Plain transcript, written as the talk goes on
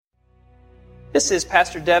This is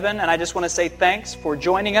Pastor Devin, and I just want to say thanks for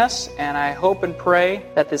joining us, and I hope and pray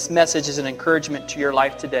that this message is an encouragement to your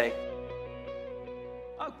life today.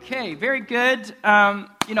 Okay, very good. I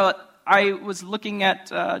was looking at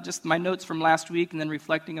just my notes from last week and then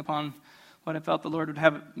reflecting upon what I felt the Lord would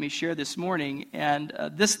have me share this morning, and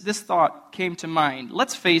this thought came to mind.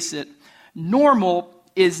 Let's face it, normal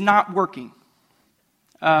is not working.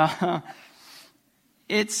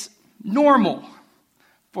 It's normal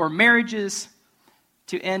for marriages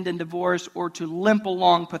to end in divorce or to limp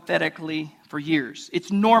along pathetically for years.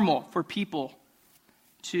 It's normal for people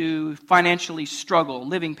to financially struggle,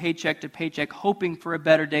 living paycheck to paycheck, hoping for a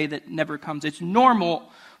better day that never comes. It's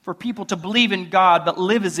normal for people to believe in God but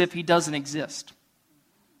live as if He doesn't exist.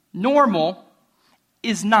 Normal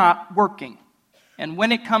is not working. And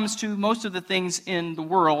when it comes to most of the things in the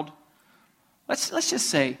world, let's just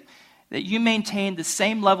say that you maintain the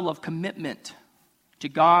same level of commitment to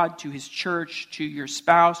God, to His church, to your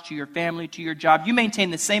spouse, to your family, to your job. You maintain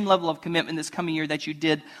the same level of commitment this coming year that you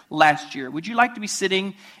did last year. Would you like to be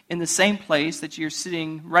sitting in the same place that you're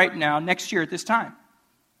sitting right now next year at this time?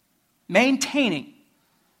 Maintaining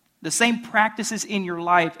the same practices in your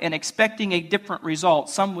life and expecting a different result,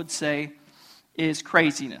 some would say, is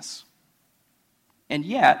craziness. And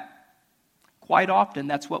yet, quite often,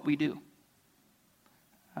 that's what we do.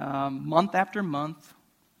 Month after month,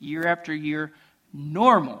 year after year,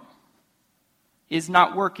 normal is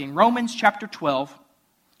not working. Romans chapter 12,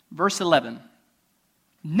 verse 11.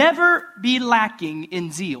 Never be lacking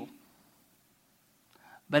in zeal,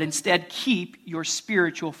 but instead keep your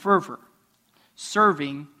spiritual fervor,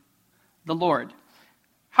 serving the Lord.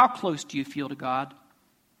 How close do you feel to God?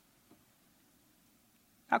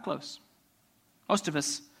 How close? Most of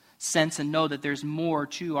us sense and know that there's more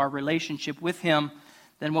to our relationship with Him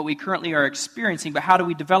than what we currently are experiencing, but how do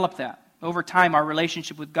we develop that? Over time, our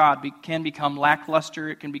relationship with God can become lackluster,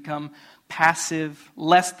 it can become passive,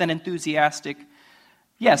 less than enthusiastic.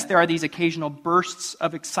 Yes, there are these occasional bursts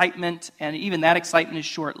of excitement, and even that excitement is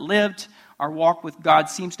short-lived. Our walk with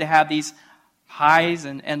God seems to have these highs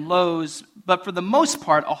and lows, but for the most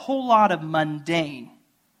part, a whole lot of mundane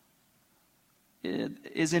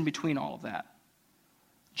is in between all of that.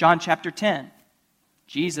 John chapter 10,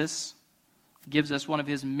 Jesus gives us one of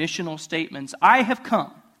His missional statements. I have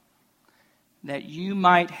come that you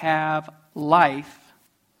might have life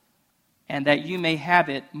and that you may have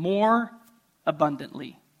it more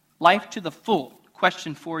abundantly. Life to the full.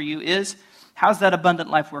 Question for you is, how's that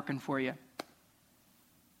abundant life working for you?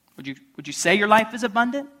 Would you say your life is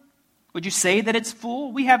abundant? Would you say that it's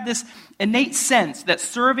full? We have this innate sense that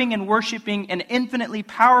serving and worshiping an infinitely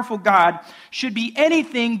powerful God should be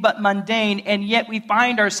anything but mundane, and yet we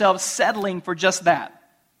find ourselves settling for just that.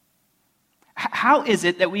 How is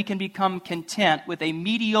it that we can become content with a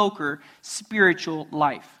mediocre spiritual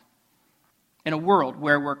life in a world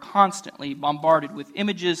where we're constantly bombarded with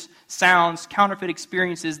images, sounds, counterfeit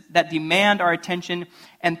experiences that demand our attention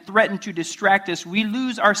and threaten to distract us? We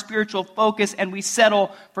lose our spiritual focus and we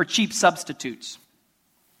settle for cheap substitutes.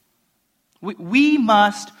 We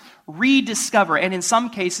must rediscover, and in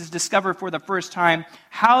some cases discover for the first time,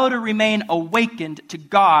 how to remain awakened to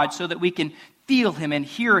God so that we can feel Him and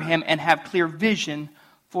hear Him and have clear vision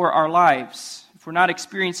for our lives. If we're not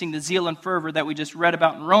experiencing the zeal and fervor that we just read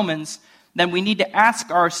about in Romans, then we need to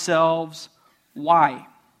ask ourselves, why?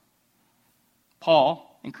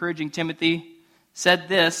 Paul, encouraging Timothy, said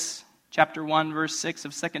this, chapter 1, verse 6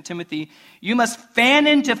 of 2 Timothy, you must fan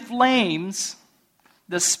into flames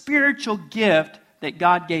the spiritual gift that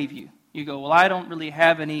God gave you. You go, well, I don't really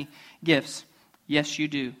have any gifts. Yes, you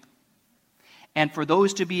do. And for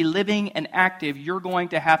those to be living and active, you're going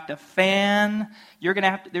to have to fan.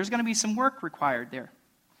 There's going to be some work required there.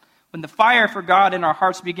 When the fire for God in our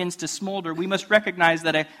hearts begins to smolder, we must recognize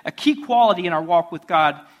that a key quality in our walk with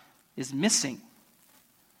God is missing.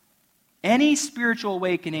 Any spiritual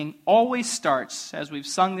awakening always starts, as we've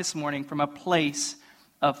sung this morning, from a place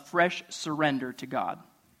of fresh surrender to God.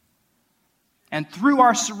 And through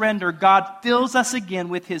our surrender, God fills us again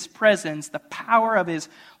with His presence, the power of His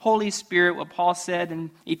Holy Spirit. What Paul said in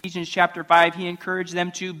Ephesians chapter 5, he encouraged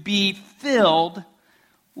them to be filled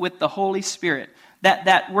with the Holy Spirit.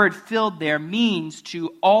 That word filled there means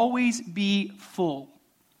to always be full.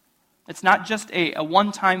 It's not just a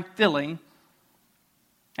one-time filling.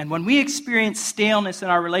 And when we experience staleness in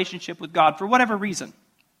our relationship with God, for whatever reason,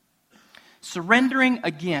 surrendering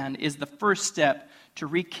again is the first step to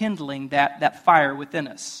rekindling that fire within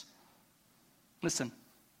us. Listen,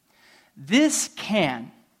 this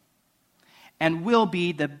can and will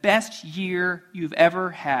be the best year you've ever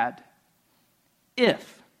had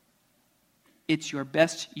if it's your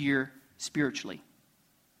best year spiritually.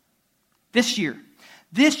 This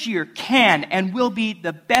year can and will be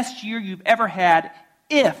the best year you've ever had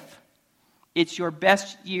if it's your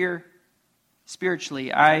best year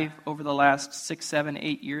spiritually. I, over the last 6, 7,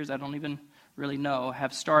 8 years, I don't even really know,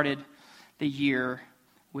 have started the year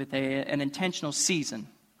with an intentional season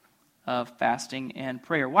of fasting and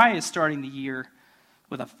prayer. Why is starting the year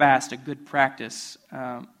with a fast a good practice?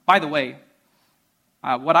 By the way,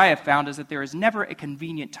 what I have found is that there is never a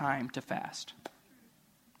convenient time to fast.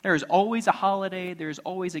 There is always a holiday, there is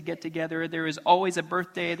always a get-together, there is always a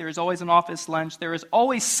birthday, there is always an office lunch, there is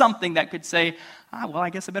always something that could say, well, I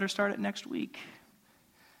guess I better start it next week.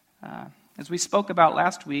 As we spoke about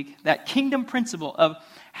last week, that kingdom principle of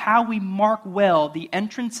how we mark well the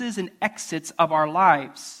entrances and exits of our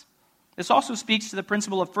lives. This also speaks to the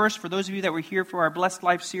principle of first, for those of you that were here for our Blessed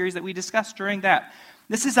Life series that we discussed during that.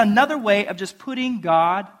 This is another way of just putting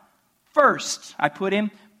God first. I put him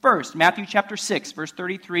first. Matthew chapter 6, verse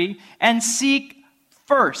 33, and seek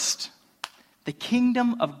first the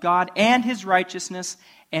kingdom of God and his righteousness,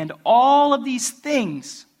 and all of these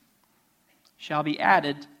things shall be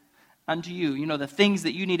added unto you. You know, the things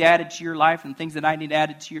that you need added to your life and things that I need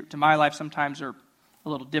added to my life sometimes are a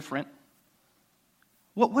little different.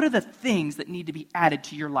 What are the things that need to be added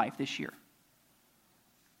to your life this year?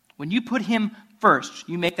 When you put him first,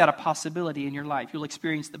 you make that a possibility in your life. You'll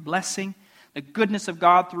experience the blessing, the goodness of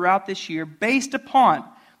God throughout this year based upon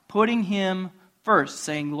putting him first,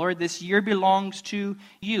 saying, Lord, this year belongs to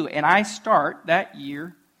you. And I start that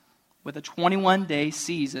year with a 21-day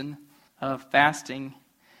season of fasting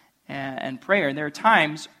and prayer. And there are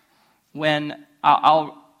times when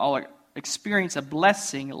I'll experience a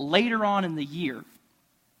blessing later on in the year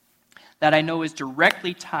that I know is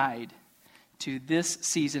directly tied to this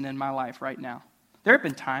season in my life right now. There have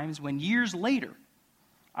been times when years later,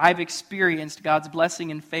 I've experienced God's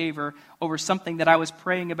blessing and favor over something that I was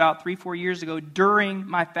praying about 3-4 years ago during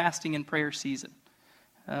my fasting and prayer season.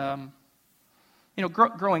 Growing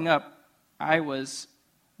up, I was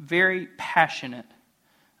very passionate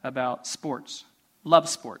about sports. Love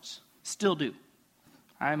sports. Still do.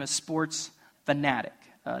 I'm a sports fanatic.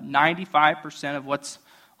 95% of what's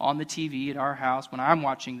on the TV at our house, when I'm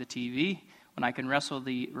watching the TV, when I can wrestle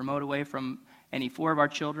the remote away from any 4 of our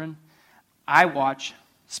children, I watch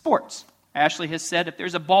sports. Ashley has said if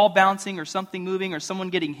there's a ball bouncing or something moving or someone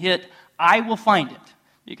getting hit, I will find it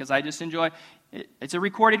because I just enjoy it. It's a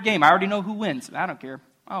recorded game. I already know who wins. I don't care.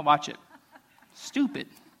 I'll watch it. Stupid.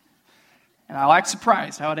 And I like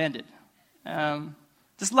surprised how it ended.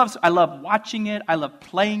 I love watching it. I love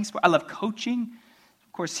playing sport. I love coaching.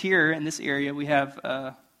 Of course, here in this area, we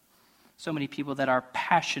have so many people that are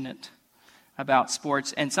passionate about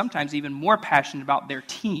sports and sometimes even more passionate about their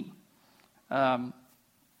team.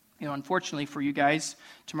 Unfortunately for you guys,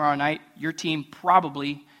 tomorrow night, your team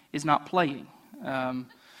probably is not playing.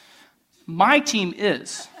 My team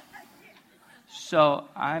is. So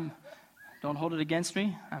don't hold it against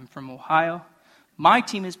me. I'm from Ohio. My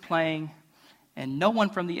team is playing, and no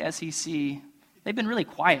one from the SEC, they've been really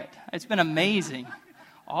quiet. It's been amazing.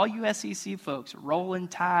 All you SEC folks, Rolling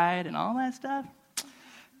Tide and all that stuff,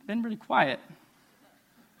 been really quiet.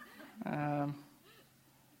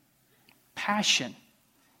 Passion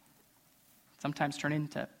sometimes turn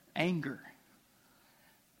into anger.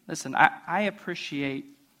 Listen, I appreciate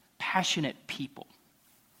passionate people.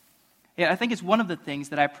 Yeah, I think it's one of the things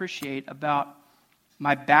that I appreciate about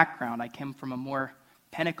my background. I came from a more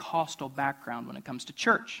Pentecostal background when it comes to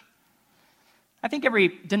church. I think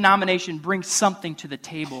every denomination brings something to the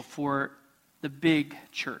table for the big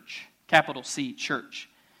church, capital C, church.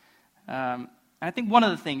 I think one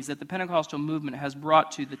of the things that the Pentecostal movement has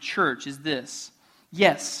brought to the church is this.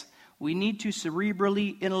 Yes, we need to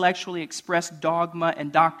cerebrally, intellectually express dogma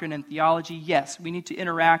and doctrine and theology. Yes, we need to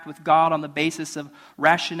interact with God on the basis of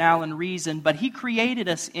rationale and reason, but he created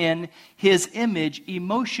us in his image,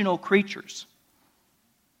 emotional creatures.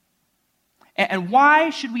 And why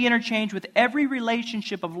should we interchange with every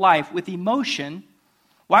relationship of life with emotion?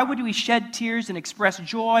 Why would we shed tears and express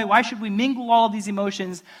joy? Why should we mingle all of these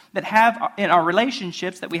emotions that have in our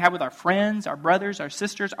relationships that we have with our friends, our brothers, our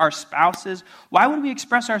sisters, our spouses? Why would we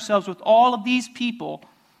express ourselves with all of these people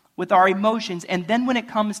with our emotions and then when it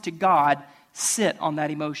comes to God, sit on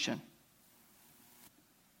that emotion?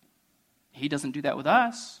 He doesn't do that with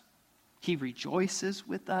us. He rejoices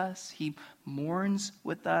with us. He mourns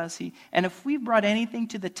with us. And if we've brought anything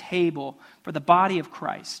to the table for the body of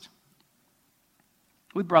Christ,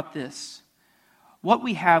 we brought this. What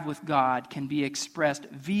we have with God can be expressed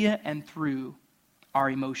via and through our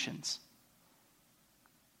emotions.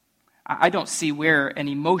 I don't see where an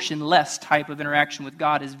emotionless type of interaction with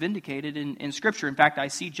God is vindicated in Scripture. In fact, I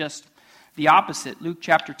see just the opposite. Luke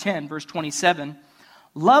chapter 10, verse 27.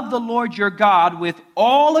 Love the Lord your God with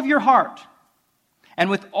all of your heart, and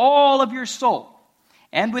with all of your soul,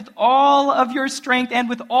 and with all of your strength, and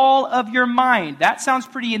with all of your mind. That sounds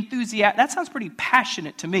pretty enthusiastic. That sounds pretty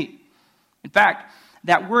passionate to me. In fact,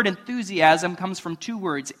 that word enthusiasm comes from two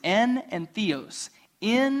words, en and theos,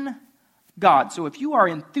 in God. So if you are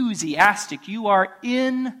enthusiastic, you are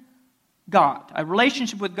in God. A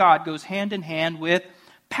relationship with God goes hand in hand with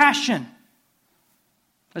passion.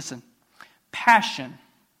 Listen, passion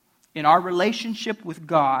in our relationship with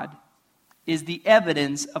God is the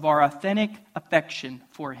evidence of our authentic affection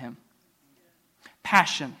for Him.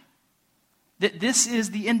 Passion. This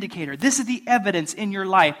is the indicator. This is the evidence in your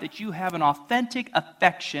life that you have an authentic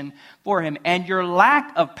affection for Him. And your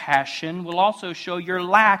lack of passion will also show your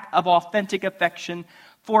lack of authentic affection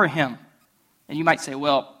for Him. And you might say,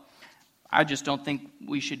 well, I just don't think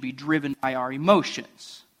we should be driven by our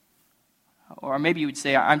emotions. Or maybe you would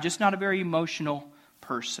say, I'm just not a very emotional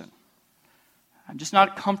person. I'm just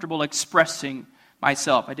not comfortable expressing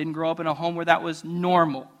myself. I didn't grow up in a home where that was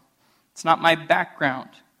normal. It's not my background.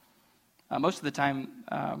 Most of the time,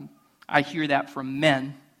 I hear that from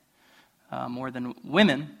men more than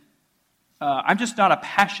women. I'm just not a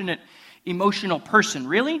passionate, emotional person.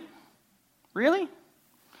 Really? Really?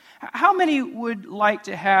 How many would like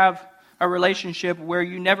to have a relationship where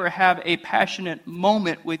you never have a passionate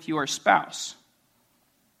moment with your spouse?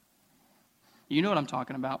 You know what I'm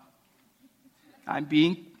talking about. I'm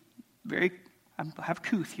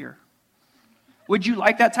couth here. Would you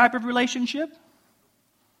like that type of relationship?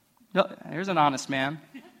 No, there's an honest man.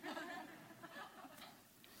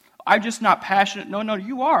 I'm just not passionate. No,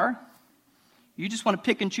 you are. You just want to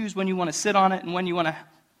pick and choose when you want to sit on it and when you want to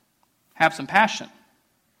have some passion.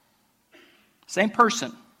 Same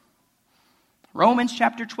person. Romans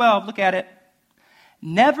chapter 12, look at it.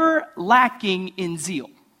 Never lacking in zeal.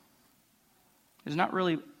 There's not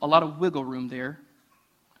really a lot of wiggle room there.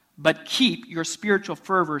 But keep your spiritual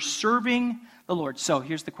fervor serving the Lord. So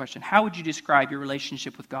here's the question. How would you describe your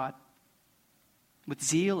relationship with God? With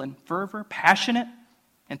zeal and fervor, passionate,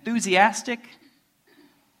 enthusiastic?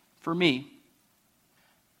 For me,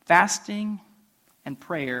 fasting and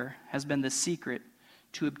prayer has been the secret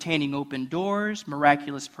to obtaining open doors,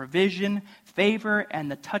 miraculous provision, favor,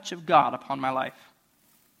 and the touch of God upon my life.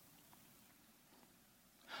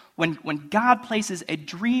 When God places a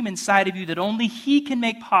dream inside of you that only He can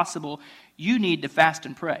make possible, you need to fast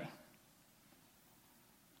and pray.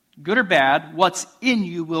 Good or bad, what's in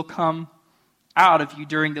you will come out of you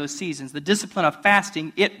during those seasons. The discipline of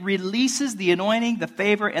fasting, it releases the anointing, the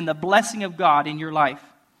favor, and the blessing of God in your life.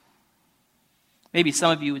 Maybe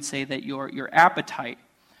some of you would say that your appetite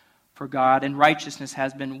for God and righteousness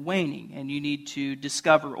has been waning, and you need to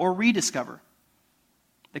discover or rediscover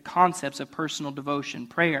the concepts of personal devotion,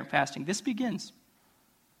 prayer, and fasting. This begins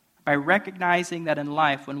by recognizing that in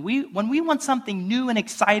life, when we want something new and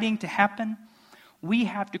exciting to happen, we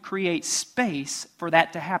have to create space for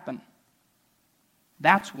that to happen.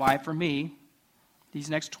 That's why, for me, these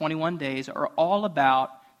next 21 days are all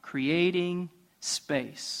about creating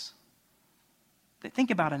space. Think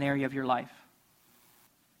about an area of your life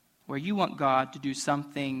where you want God to do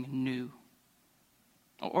something new.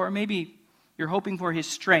 Or maybe you're hoping for His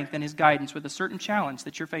strength and His guidance with a certain challenge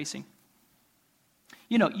that you're facing.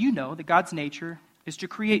 You know that God's nature is to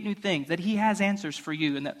create new things, that He has answers for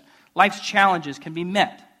you, and that life's challenges can be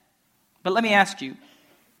met. But let me ask you,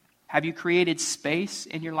 have you created space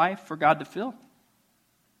in your life for God to fill?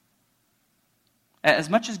 As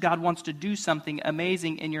much as God wants to do something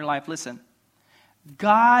amazing in your life, listen,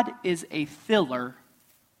 God is a filler,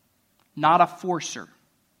 not a forcer.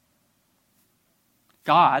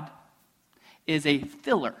 God is a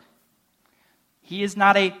filler. He is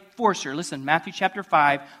not a forcer. Listen, Matthew chapter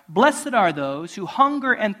 5, blessed are those who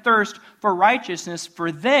hunger and thirst for righteousness,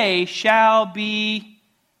 for they shall be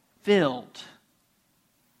filled.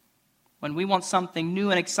 When we want something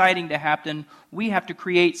new and exciting to happen, we have to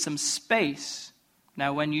create some space.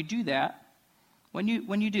 Now, when you do that, when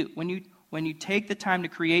you take the time to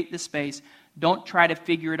create the space, don't try to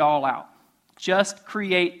figure it all out. Just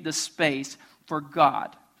create the space for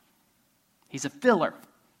God. He's a filler,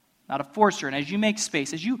 not a forcer. And as you make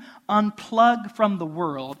space, as you unplug from the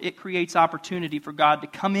world, it creates opportunity for God to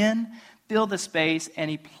come in, fill the space,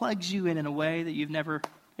 and He plugs you in a way that you've never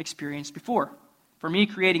experienced before. For me,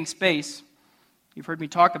 creating space, you've heard me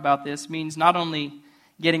talk about this, means not only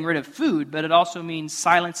getting rid of food, but it also means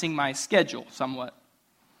silencing my schedule somewhat.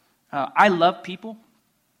 I love people.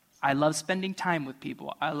 I love spending time with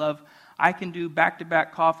people. I love I can do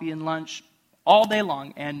back-to-back coffee and lunch all day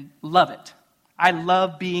long and love it. I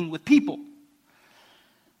love being with people.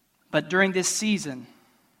 But during this season,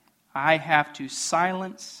 I have to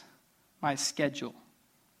silence my schedule.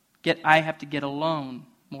 I have to get alone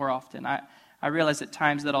more often. I realize at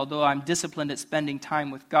times that although I'm disciplined at spending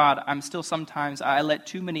time with God, I let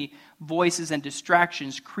too many voices and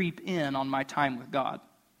distractions creep in on my time with God.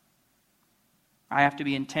 I have to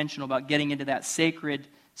be intentional about getting into that sacred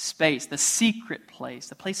space, the secret place,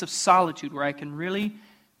 the place of solitude where I can really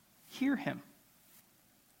hear Him.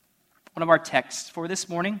 One of our texts for this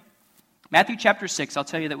morning, Matthew chapter 6. I'll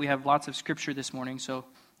tell you that we have lots of scripture this morning, so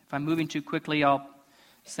if I'm moving too quickly, I'll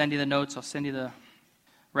send you the notes, I'll send you the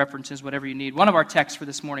references, whatever you need. One of our texts for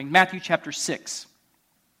this morning, Matthew chapter 6.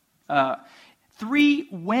 3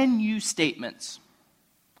 when you statements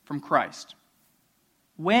from Christ.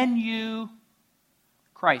 When you,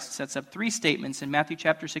 Christ sets up 3 statements in Matthew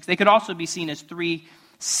chapter 6. They could also be seen as 3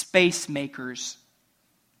 space makers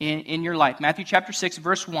in your life. Matthew chapter 6,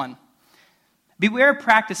 verse 1. Beware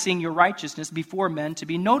practicing your righteousness before men to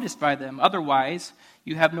be noticed by them. Otherwise,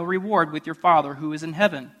 you have no reward with your Father who is in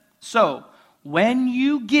heaven. So, when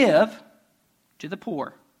you give to the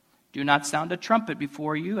poor, do not sound a trumpet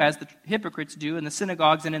before you, as the hypocrites do in the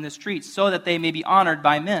synagogues and in the streets, so that they may be honored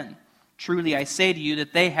by men. Truly, I say to you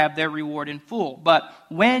that they have their reward in full. But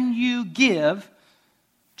when you give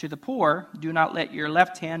to the poor, do not let your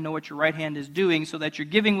left hand know what your right hand is doing, so that your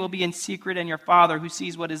giving will be in secret, and your Father who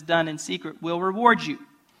sees what is done in secret will reward you.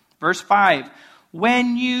 Verse 5,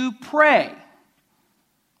 when you pray,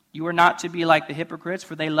 you are not to be like the hypocrites,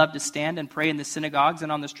 for they love to stand and pray in the synagogues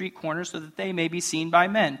and on the street corners, so that they may be seen by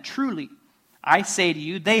men. Truly, I say to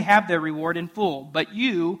you, they have their reward in full. But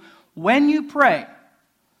you, when you pray,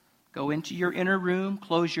 go into your inner room,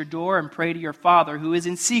 close your door, and pray to your Father who is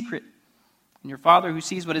in secret. And your Father who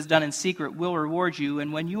sees what is done in secret will reward you.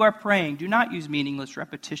 And when you are praying, do not use meaningless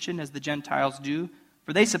repetition as the Gentiles do,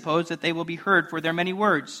 for they suppose that they will be heard for their many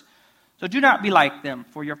words. So do not be like them,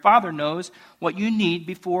 for your Father knows what you need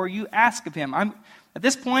before you ask of Him. At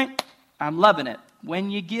this point, I'm loving it.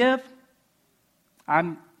 When you give,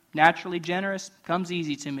 I'm naturally generous. Comes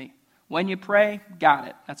easy to me. When you pray, got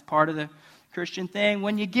it. That's part of the Christian thing.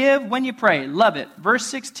 When you give, when you pray, love it. Verse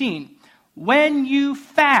 16, when you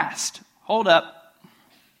fast, hold up.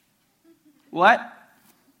 What?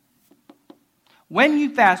 When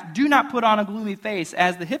you fast, do not put on a gloomy face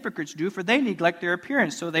as the hypocrites do, for they neglect their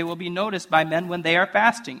appearance, so they will be noticed by men when they are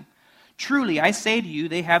fasting. Truly, I say to you,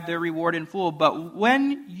 they have their reward in full. But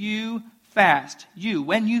when you fast,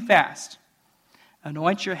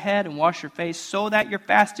 anoint your head and wash your face, so that your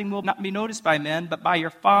fasting will not be noticed by men, but by your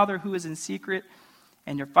Father who is in secret,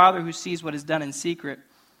 and your Father who sees what is done in secret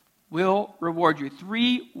will reward you.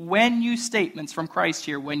 3 when you statements from Christ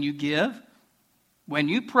here. When you give, when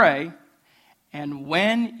you pray, and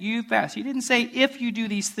when you fast. He didn't say if you do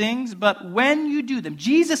these things, but when you do them.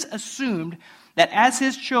 Jesus assumed that as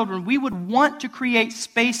His children, we would want to create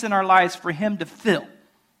space in our lives for Him to fill.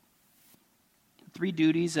 The 3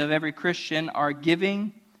 duties of every Christian are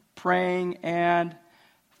giving, praying, and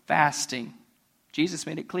fasting. Jesus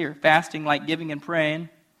made it clear. Fasting, like giving and praying,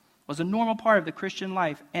 was a normal part of the Christian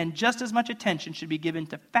life, and just as much attention should be given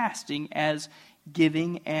to fasting as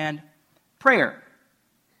giving and prayer.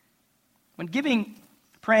 When giving,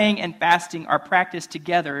 praying, and fasting are practiced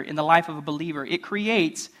together in the life of a believer, it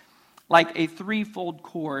creates like a 3-fold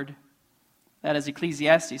cord that, as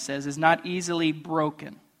Ecclesiastes says, is not easily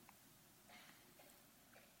broken.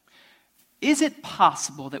 Is it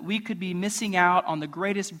possible that we could be missing out on the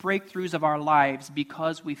greatest breakthroughs of our lives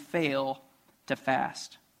because we fail to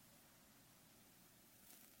fast?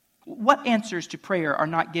 What answers to prayer are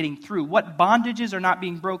not getting through? What bondages are not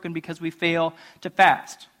being broken because we fail to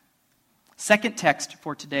fast? Second text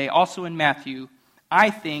for today, also in Matthew, I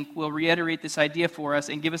think will reiterate this idea for us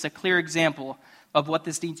and give us a clear example of what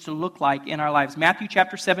this needs to look like in our lives. Matthew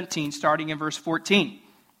chapter 17, starting in verse 14.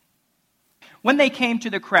 When they came to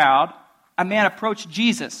the crowd, a man approached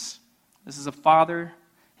Jesus. This is a father.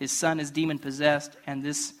 His son is demon-possessed, and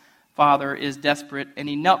this father is desperate. And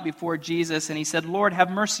he knelt before Jesus, and he said, Lord, have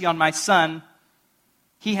mercy on my son.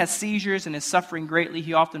 He has seizures and is suffering greatly.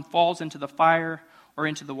 He often falls into the fire or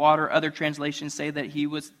into the water. Other translations say that he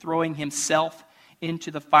was throwing himself into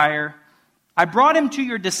the fire. I brought him to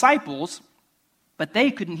your disciples, but they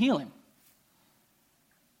couldn't heal him.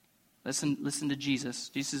 Listen to Jesus.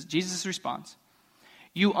 Jesus' response.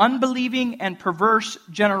 You unbelieving and perverse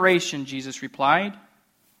generation, Jesus replied.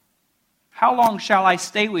 How long shall I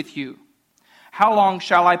stay with you? How long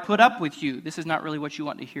shall I put up with you? This is not really what you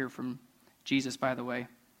want to hear from Jesus, by the way.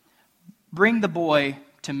 Bring the boy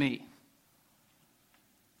to me.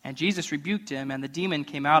 And Jesus rebuked him, and the demon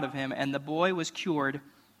came out of him, and the boy was cured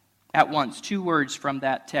at once. 2 words from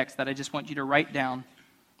that text that I just want you to write down.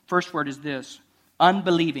 First word is this: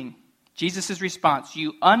 unbelieving. Jesus' response: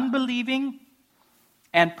 you unbelieving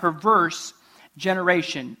and perverse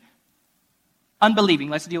generation. Unbelieving.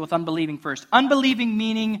 Let's deal with unbelieving first. Unbelieving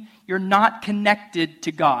meaning you're not connected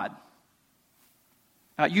to God.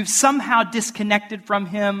 You've somehow disconnected from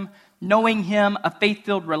Him, knowing Him, a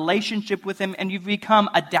faith-filled relationship with Him, and you've become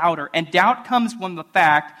a doubter. And doubt comes from the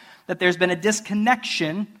fact that there's been a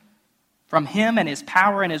disconnection from Him and His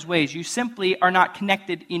power and His ways. You simply are not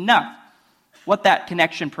connected enough. What that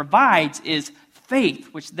connection provides is faith,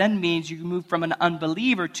 which then means you move from an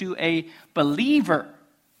unbeliever to a believer.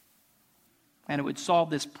 And it would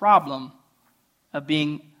solve this problem of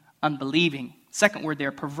being unbelieving. Second word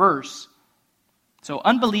there, perverse. So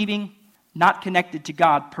unbelieving, not connected to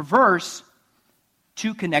God. Perverse,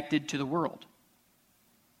 too connected to the world.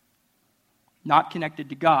 Not connected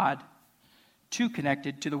to God, too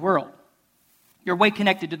connected to the world. You're way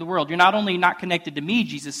connected to the world. You're not only not connected to me,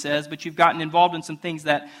 Jesus says, but you've gotten involved in some things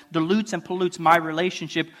that dilutes and pollutes my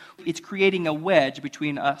relationship. It's creating a wedge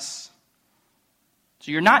between us.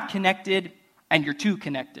 So you're not connected, and you're too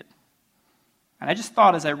connected. And I just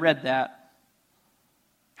thought as I read that,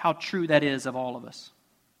 how true that is of all of us.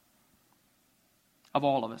 Of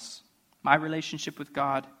all of us. My relationship with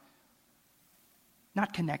God,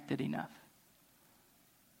 not connected enough.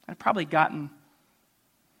 I've probably gotten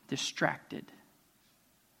distracted.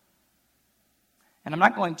 And I'm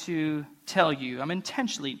not going to tell you, I'm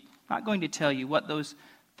intentionally not going to tell you what those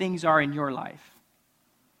things are in your life,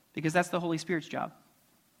 because that's the Holy Spirit's job.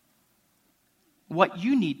 What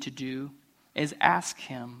you need to do is ask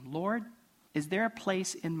Him, Lord, is there a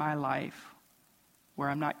place in my life where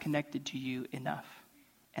I'm not connected to you enough?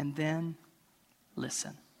 And then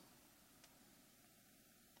listen.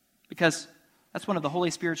 Because that's one of the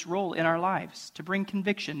Holy Spirit's role in our lives, to bring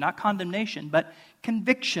conviction, not condemnation, but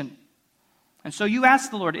conviction. And so you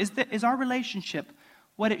ask the Lord, is our relationship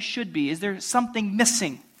what it should be? Is there something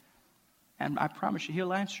missing? And I promise you,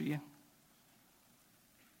 He'll answer you.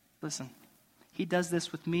 Listen, He does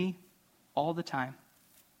this with me all the time.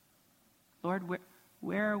 Lord,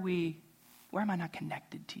 where am I not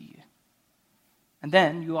connected to you? And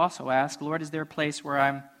then you also ask, Lord, is there a place where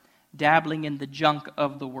I'm dabbling in the junk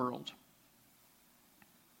of the world?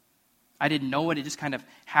 I didn't know it. It just kind of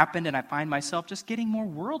happened, and I find myself just getting more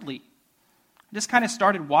worldly. I just kind of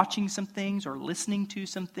started watching some things or listening to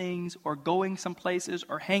some things or going some places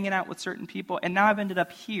or hanging out with certain people, and now I've ended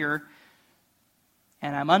up here,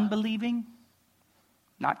 and I'm unbelieving,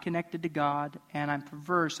 not connected to God, and I'm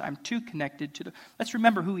perverse. I'm too connected to the... Let's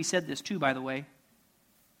remember who He said this to, by the way.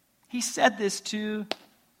 He said this to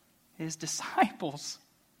His disciples.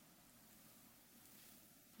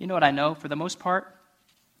 You know what I know? For the most part,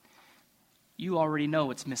 you already know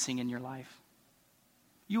what's missing in your life.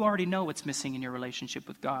 You already know what's missing in your relationship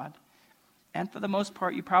with God. And for the most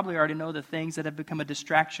part, you probably already know the things that have become a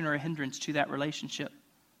distraction or a hindrance to that relationship.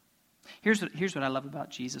 Here's what I love about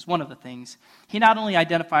Jesus. One of the things. He not only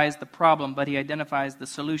identifies the problem, but He identifies the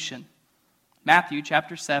solution. Matthew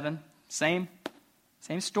chapter 7, same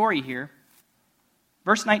story here.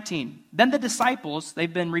 Verse 19. Then the disciples,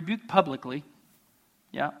 they've been rebuked publicly.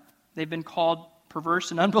 Yeah, they've been called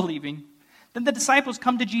perverse and unbelieving. Then the disciples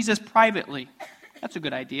come to Jesus privately. That's a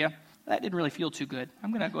good idea. That didn't really feel too good.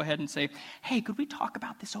 I'm going to go ahead and say, hey, could we talk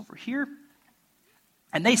about this over here?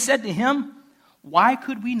 And they said to Him, why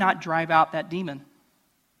could we not drive out that demon?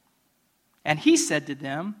 And He said to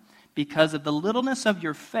them, because of the littleness of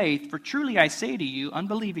your faith, for truly I say to you,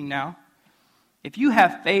 unbelieving now, if you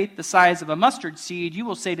have faith the size of a mustard seed, you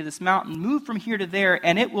will say to this mountain, move from here to there,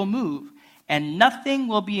 and it will move, and nothing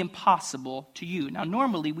will be impossible to you. Now,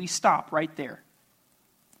 normally we stop right there.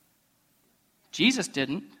 Jesus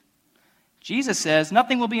didn't. Jesus says,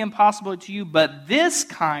 nothing will be impossible to you, but this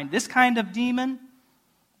kind of demon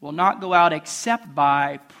will not go out except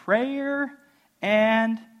by prayer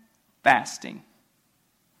and fasting.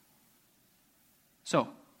 So,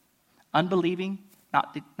 unbelieving,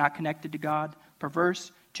 not connected to God,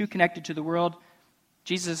 perverse, too connected to the world.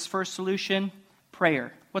 Jesus' first solution,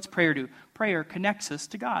 prayer. What's prayer do? Prayer connects us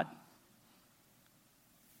to God.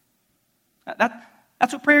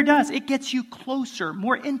 That's what prayer does. It gets you closer,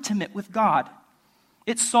 more intimate with God.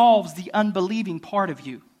 It solves the unbelieving part of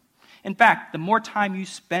you. In fact, the more time you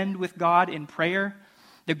spend with God in prayer,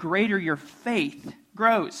 the greater your faith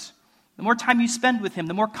grows. The more time you spend with Him,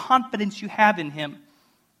 the more confidence you have in Him.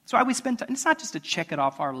 That's why we spend time. It's not just to check it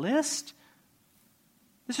off our list.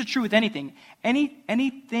 This is true with anything.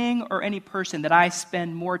 Anything or any person that I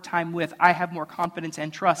spend more time with, I have more confidence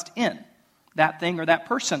and trust in that thing or that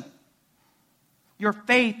person. Your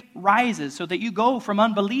faith rises so that you go from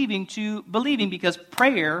unbelieving to believing because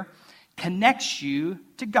prayer connects you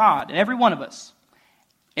to God. And every one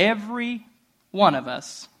of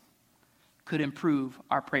us could improve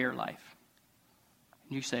our prayer life.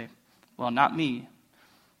 And you say, well, not me.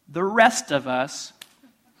 The rest of us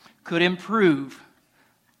could improve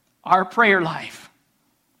our prayer life.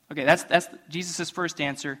 Okay, that's Jesus' first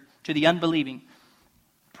answer to the unbelieving.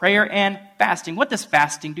 Prayer and fasting. What does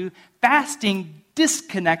fasting do? Fasting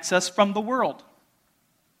disconnects us from the world.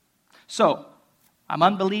 So, I'm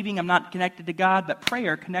unbelieving, I'm not connected to God, but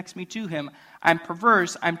prayer connects me to Him. I'm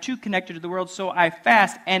perverse, I'm too connected to the world, so I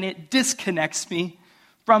fast, and it disconnects me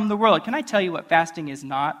from the world. Can I tell you what fasting is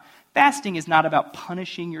not? Fasting is not about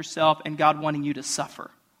punishing yourself and God wanting you to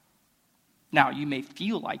suffer. Now, you may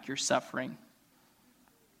feel like you're suffering.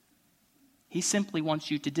 He simply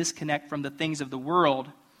wants you to disconnect from the things of the world,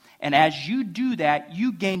 and as you do that,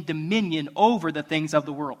 you gain dominion over the things of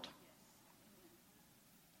the world.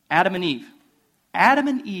 Adam and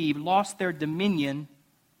Eve lost their dominion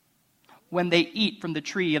when they eat from the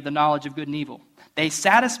tree of the knowledge of good and evil. They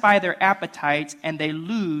satisfy their appetites and they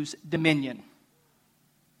lose dominion.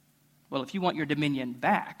 Well, if you want your dominion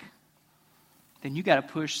back, then you got to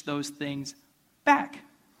push those things back.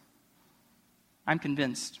 I'm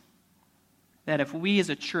convinced that if we as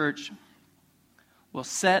a church will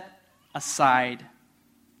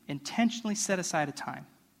intentionally set aside a time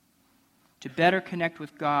to better connect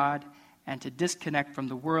with God and to disconnect from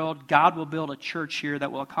the world, God will build a church here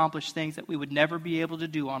that will accomplish things that we would never be able to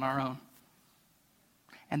do on our own.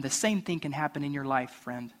 And the same thing can happen in your life,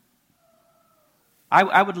 friend.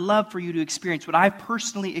 I would love for you to experience what I've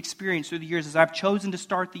personally experienced through the years as I've chosen to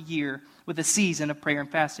start the year with a season of prayer and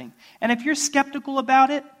fasting. And if you're skeptical about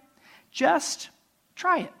it, just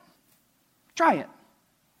try it. Try it.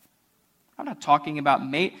 I'm not talking about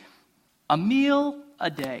a meal a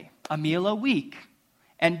day, a meal a week.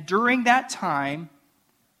 And during that time,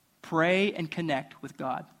 pray and connect with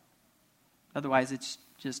God. Otherwise, it's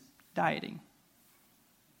just dieting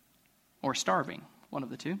or starving, one of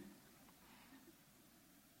the two.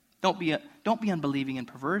 Don't be unbelieving and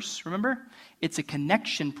perverse. Remember, it's a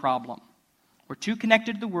connection problem. We're too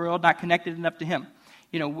connected to the world, not connected enough to Him.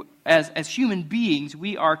 You know, as human beings,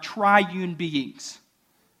 we are triune beings.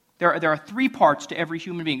 There are three parts to every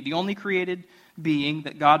human being. The only created being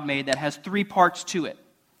that God made that has three parts to it.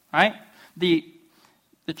 Right? The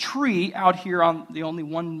tree out here on the only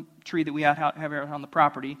one tree that we have out on the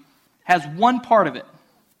property has one part of it.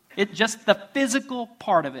 It's just the physical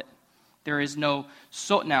part of it. There is no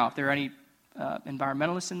soul. Now, if there are any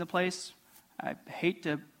environmentalists in the place, I hate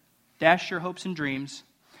to dash your hopes and dreams.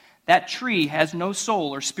 That tree has no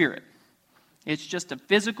soul or spirit. It's just a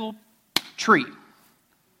physical tree.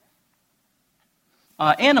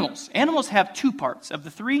 Animals have two parts of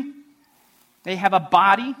the three. They have a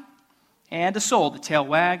body and a soul. The tail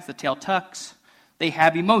wags, the tail tucks. They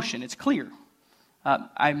have emotion. It's clear.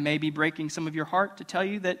 I may be breaking some of your heart to tell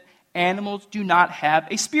you that animals do not have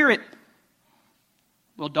a spirit.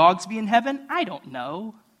 Will dogs be in heaven? I don't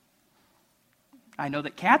know. I know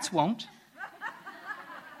that cats won't.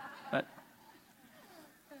 But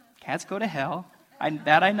cats go to hell.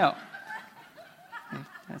 That I know.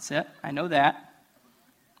 That's it. I know that.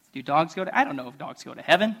 Do dogs go to... I don't know if dogs go to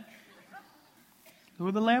heaven.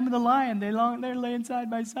 Or the lamb and the lion, they're laying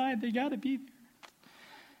side by side. They got to be there.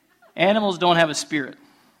 Animals don't have a spirit.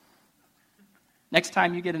 Next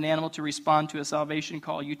time you get an animal to respond to a salvation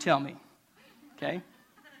call, you tell me. Okay?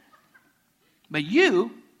 But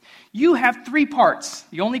you have three parts.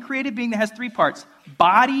 The only created being that has three parts.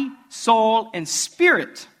 Body, soul, and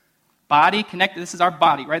spirit. Body connected. This is our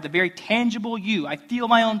body, right? The very tangible you. I feel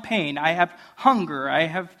my own pain. I have hunger. I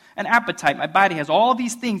have an appetite. My body has all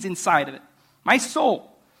these things inside of it. My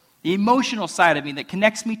soul, the emotional side of me that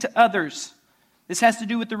connects me to others. This has to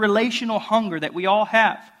do with the relational hunger that we all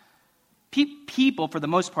have. People, for the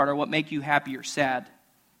most part, are what make you happy or sad.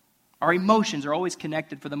 Our emotions are always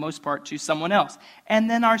connected, for the most part, to someone else. And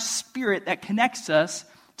then our spirit that connects us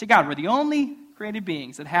to God. We're the only created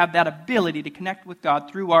beings that have that ability to connect with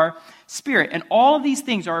God through our spirit. And all of these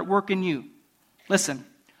things are at work in you. Listen,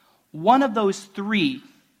 one of those three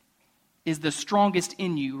is the strongest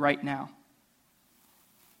in you right now.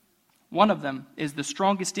 One of them is the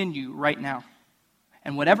strongest in you right now.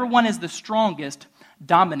 And whatever one is the strongest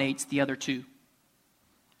dominates the other two.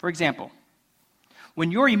 For example,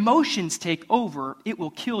 when your emotions take over, it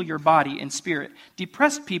will kill your body and spirit.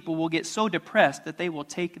 Depressed people will get so depressed that they will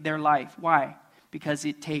take their life. Why? because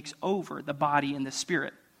it takes over the body and the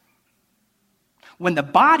spirit. When the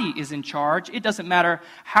body is in charge, it doesn't matter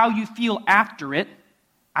how you feel after it.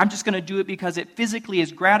 I'm just going to do it because it physically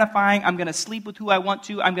is gratifying. I'm going to sleep with who I want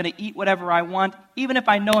to. I'm going to eat whatever I want. Even if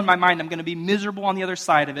I know in my mind I'm going to be miserable on the other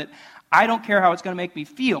side of it, I don't care how it's going to make me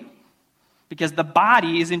feel because the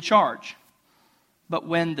body is in charge. But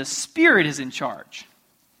when the Spirit is in charge,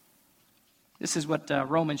 this is what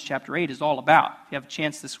Romans chapter 8 is all about. If you have a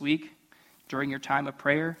chance this week, during your time of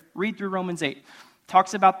prayer, read through Romans 8. It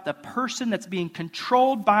talks about the person that's being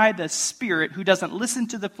controlled by the Spirit who doesn't listen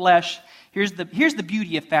to the flesh. Here's the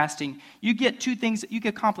beauty of fasting. You get two things, you can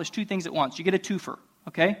accomplish two things at once. You get a twofer,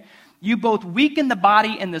 okay? You both weaken the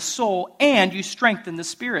body and the soul, and you strengthen the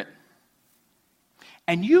spirit.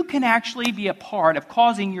 And you can actually be a part of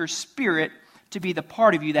causing your spirit to be the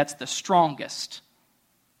part of you that's the strongest.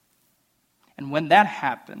 And when that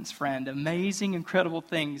happens, friend, amazing, incredible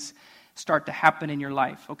things start to happen in your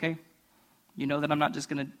life, okay? You know that I'm not just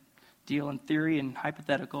going to deal in theory and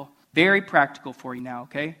hypothetical. Very practical for you now,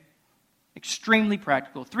 okay? Extremely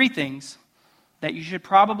practical. 3 things that you should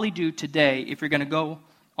probably do today if you're going to go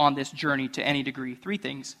on this journey to any degree. 3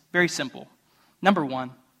 things. Very simple. Number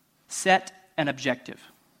 1, set an objective.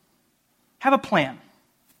 Have a plan.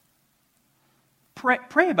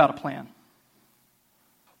 Pray about a plan.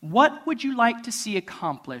 What would you like to see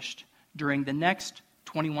accomplished during the next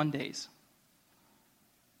 21 days?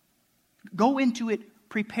 Go into it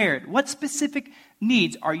prepared. What specific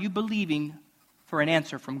needs are you believing for an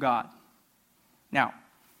answer from God? Now,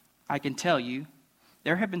 I can tell you,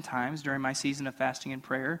 there have been times during my season of fasting and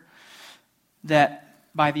prayer that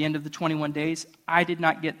by the end of the 21 days, I did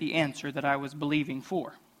not get the answer that I was believing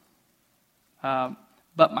for.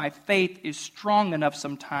 But my faith is strong enough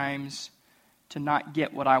sometimes to not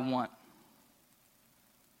get what I want.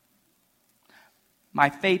 My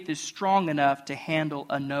faith is strong enough to handle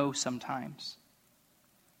a no sometimes.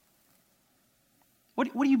 What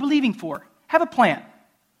are you believing for? Have a plan.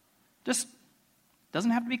 Just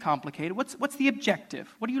doesn't have to be complicated. What's the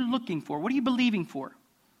objective? What are you looking for? What are you believing for?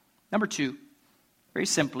 Number 2, very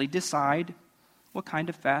simply, decide what kind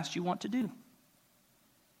of fast you want to do.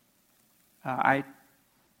 I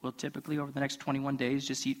will typically, over the next 21 days,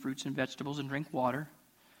 just eat fruits and vegetables and drink water.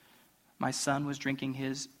 My son was drinking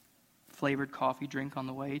his flavored coffee drink on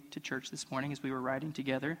the way to church this morning as we were riding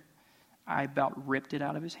together. I about ripped it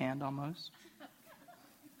out of his hand almost.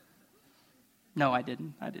 No, I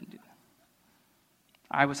didn't. I didn't do that.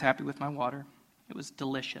 I was happy with my water. It was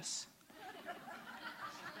delicious.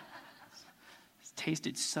 It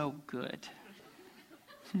tasted so good.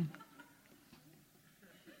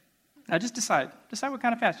 Now just decide what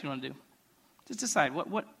kind of fast you want to do. Just decide,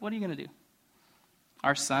 what are you going to do?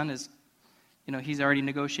 Our son is, he's already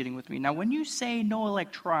negotiating with me. Now, when you say no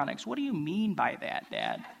electronics, what do you mean by that,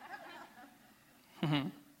 Dad?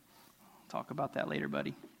 Talk about that later,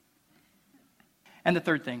 buddy. And the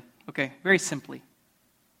third thing, okay, very simply,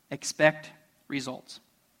 expect results.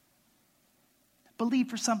 Believe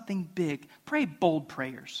for something big. Pray bold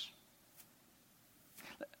prayers.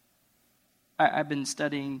 I've been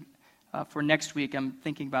studying for next week. I'm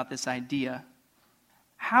thinking about this idea.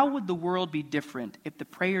 How would the world be different if the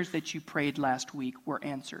prayers that you prayed last week were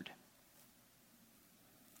answered?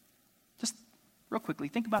 Just real quickly,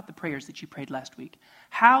 think about the prayers that you prayed last week.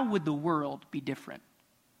 How would the world be different?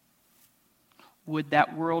 Would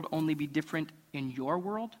that world only be different in your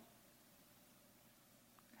world?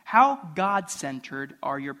 How God-centered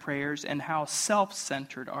are your prayers and how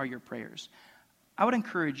self-centered are your prayers? I would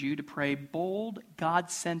encourage you to pray bold,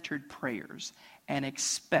 God-centered prayers and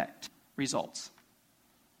expect results.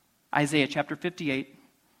 Isaiah chapter 58,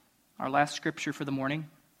 our last scripture for the morning.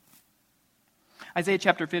 Isaiah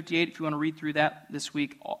chapter 58, if you want to read through that this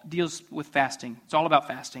week, deals with fasting. It's all about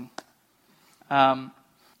fasting.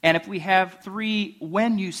 And if we have 3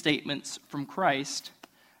 when you statements from Christ,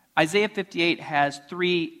 Isaiah 58 has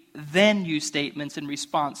 3 then you statements in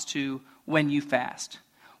response to when you fast.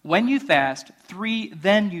 When you fast, 3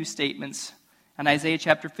 then you statements in Isaiah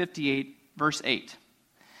chapter 58, verse 8.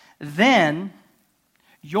 Then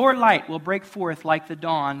your light will break forth like the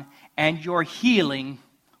dawn, and your healing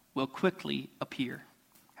will quickly appear.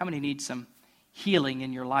 How many need some healing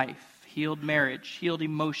in your life? Healed marriage, healed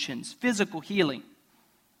emotions, physical healing.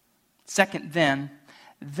 Second,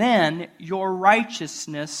 then your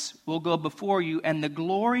righteousness will go before you, and the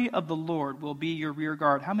glory of the Lord will be your rear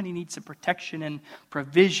guard. How many need some protection and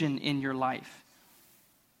provision in your life?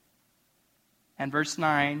 And verse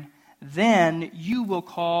 9, then you will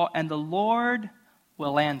call, and the Lord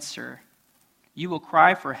will answer. You will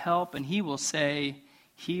cry for help, and he will say,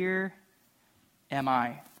 here am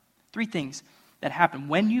I. 3 things. that happen.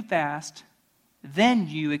 When you fast, then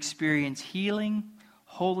you experience healing,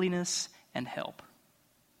 holiness, and help.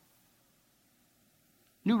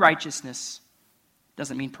 New righteousness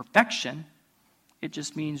doesn't mean perfection. It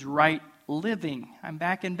just means right living. I'm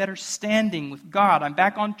back in better standing with God. I'm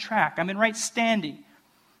back on track. I'm in right standing.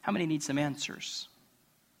 How many need some answers?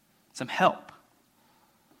 Some help?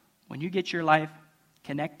 When you get your life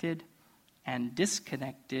connected and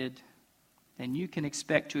disconnected, then you can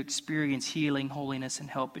expect to experience healing, holiness, and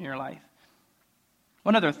help in your life.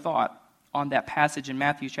 One other thought on that passage in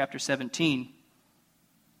Matthew chapter 17.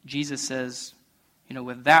 Jesus says,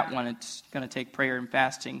 with that one, it's going to take prayer and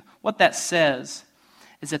fasting. What that says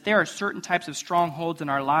is that there are certain types of strongholds in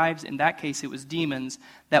our lives, in that case it was demons,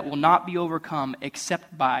 that will not be overcome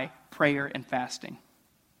except by prayer and fasting.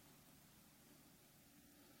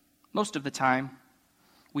 Most of the time,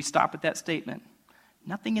 we stop at that statement.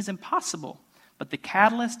 Nothing is impossible. But the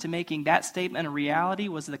catalyst to making that statement a reality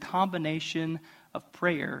was the combination of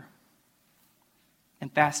prayer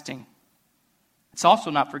and fasting. Let's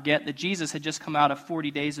also not forget that Jesus had just come out of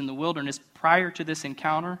 40 days in the wilderness prior to this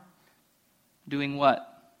encounter, doing what?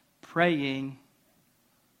 Praying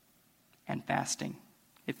and fasting.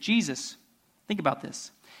 Think about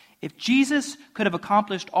this. If Jesus could have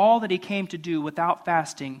accomplished all that he came to do without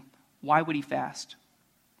fasting, why would he fast?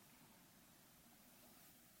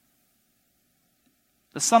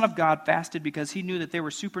 The Son of God fasted because he knew that there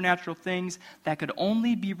were supernatural things that could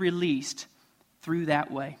only be released through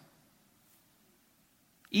that way.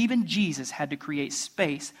 Even Jesus had to create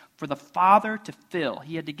space for the Father to fill.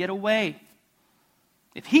 He had to get away.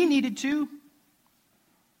 If he needed to,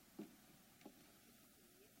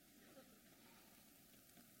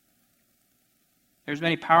 there's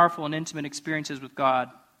many powerful and intimate experiences with God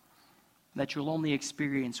that you'll only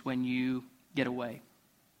experience when you get away.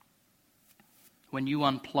 When you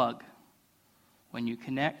unplug. When you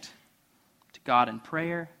connect to God in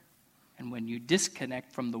prayer. And when you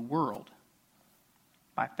disconnect from the world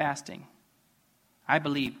by fasting. I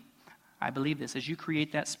believe this. As you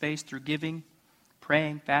create that space through giving,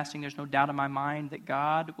 praying, fasting, there's no doubt in my mind that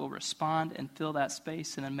God will respond and fill that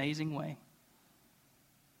space in an amazing way.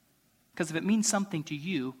 Because if it means something to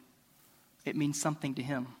you, it means something to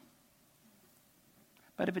him.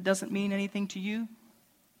 But if it doesn't mean anything to you,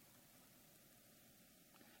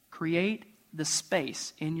 create the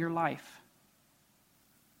space in your life.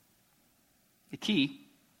 The key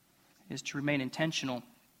is to remain intentional,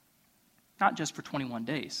 not just for 21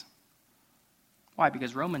 days. Why?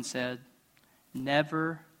 Because Romans said,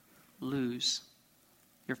 never lose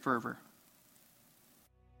your fervor.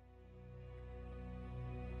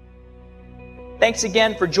 Thanks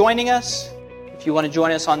again for joining us. If you want to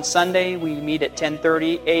join us on Sunday, we meet at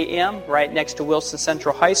 10:30 a.m. right next to Wilson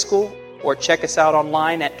Central High School, or check us out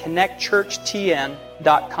online at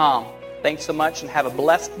connectchurchtn.com. Thanks so much and have a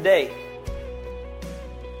blessed day.